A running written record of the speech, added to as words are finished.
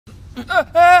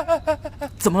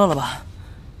怎么了，老板？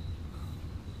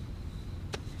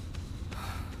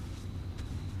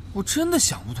我真的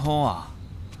想不通啊，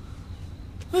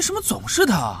为什么总是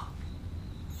他？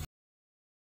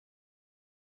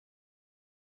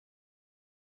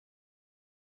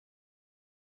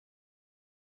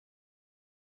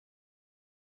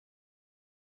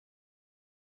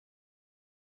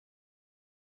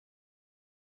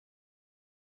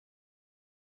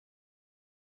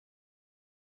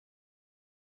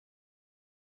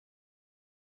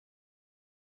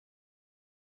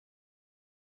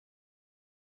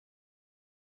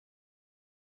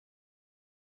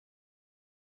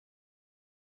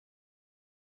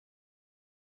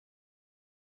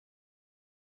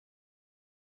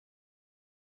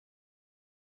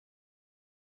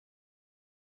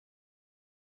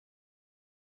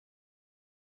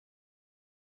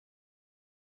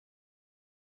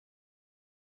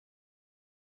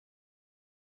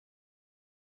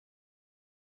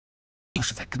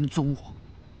是在跟踪我。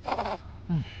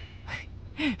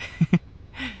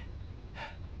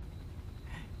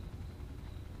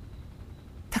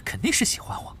他肯定是喜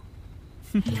欢我，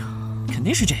肯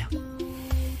定是这样。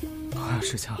快要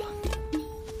失效了。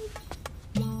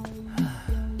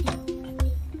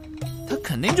他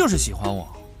肯定就是喜欢我，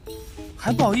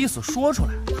还不好意思说出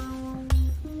来。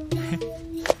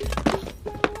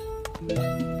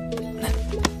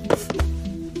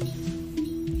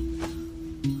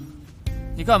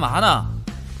你干嘛呢？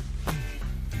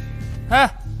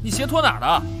哎，你鞋脱哪儿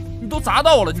了？你都砸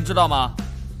到我了，你知道吗？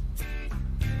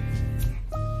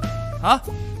啊？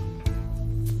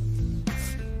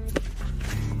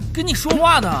跟你说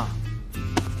话呢。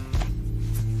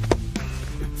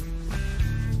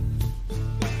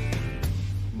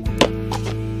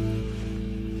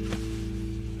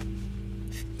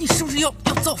你是不是要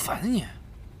造反你？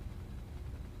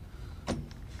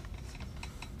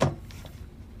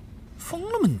疯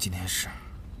了吗？你今天是？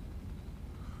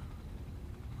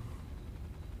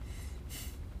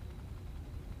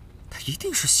他一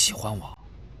定是喜欢我。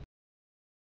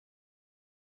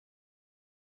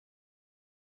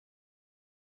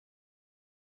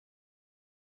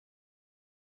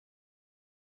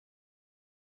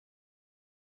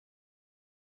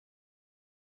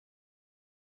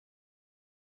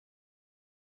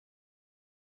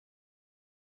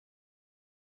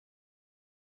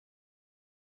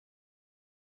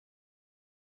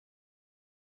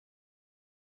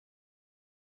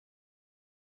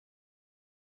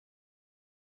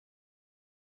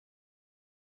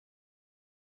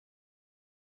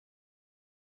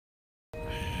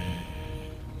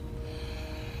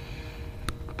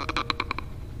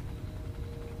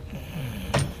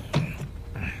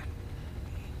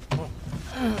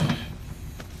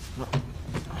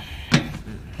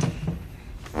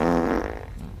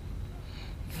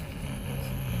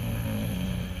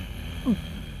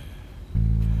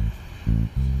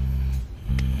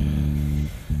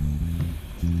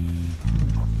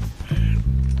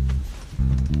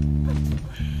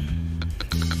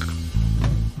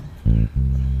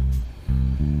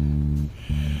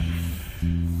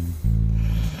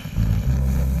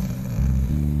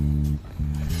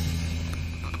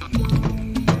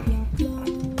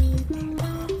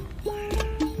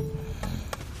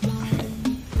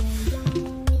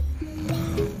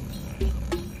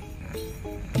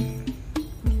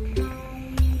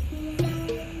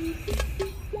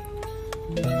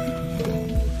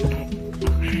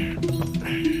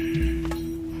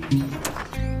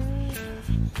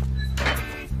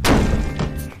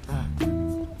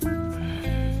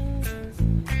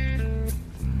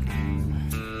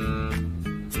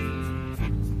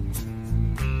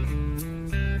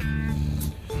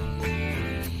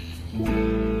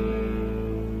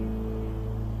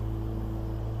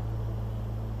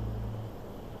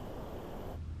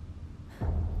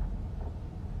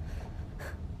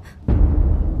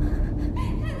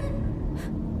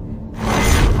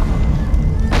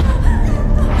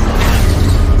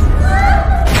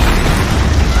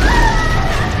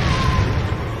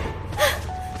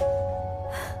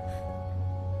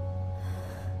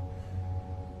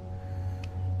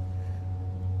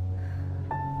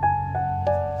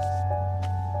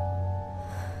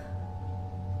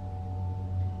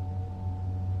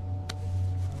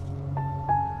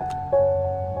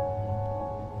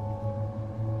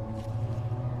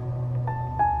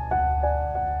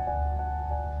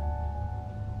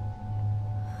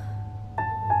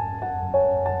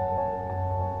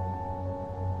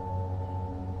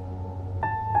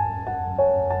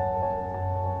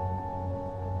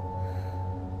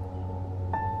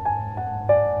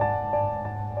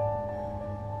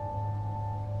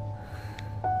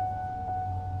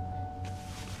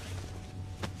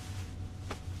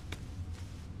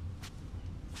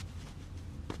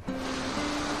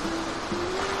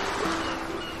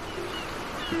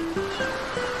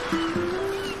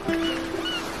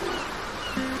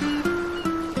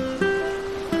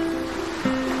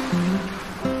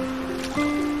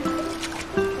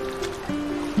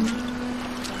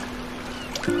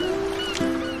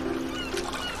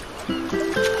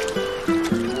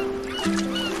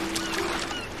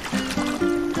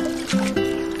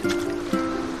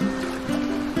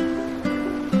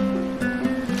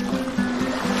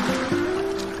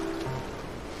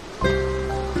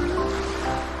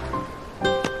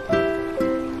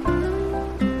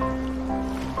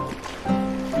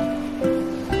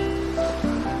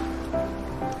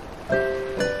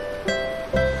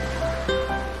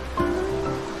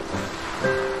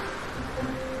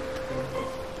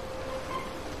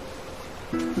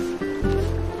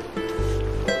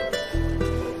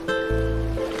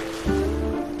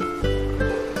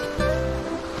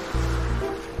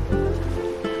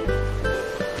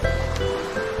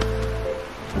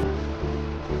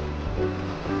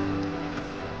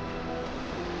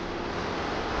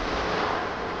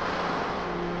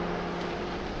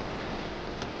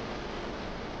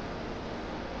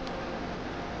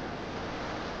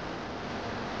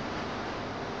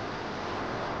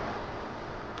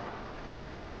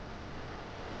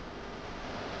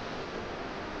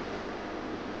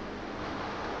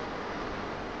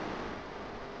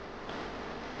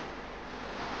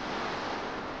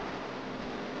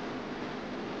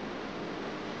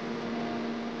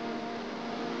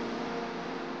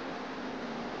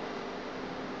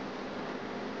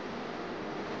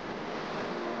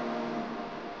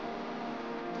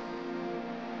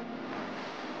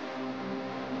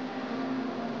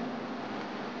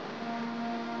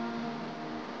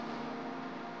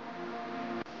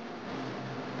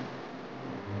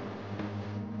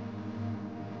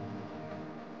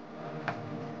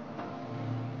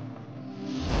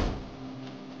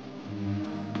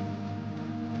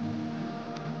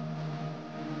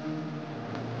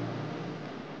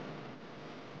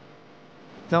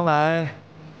将来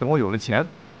等我有了钱，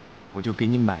我就给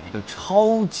你买一个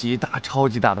超级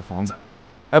大的房子。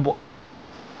哎不，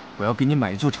我要给你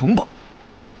买一座城堡，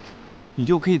你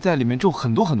就可以在里面种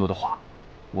很多的花。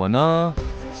我呢，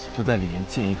就在里面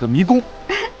建一个迷宫。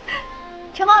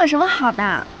城堡有什么好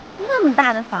的？那么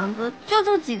大的房子，就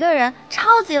住几个人，超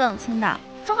级冷清的，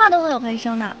说话都会有回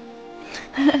声的。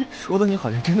说的你好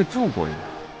像真的住过一样。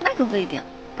那可不一定，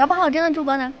搞不好我真的住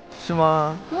过呢。是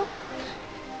吗？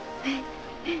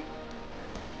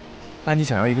那你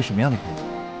想要一个什么样的房子？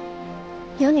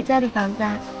有你在的房子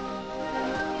啊。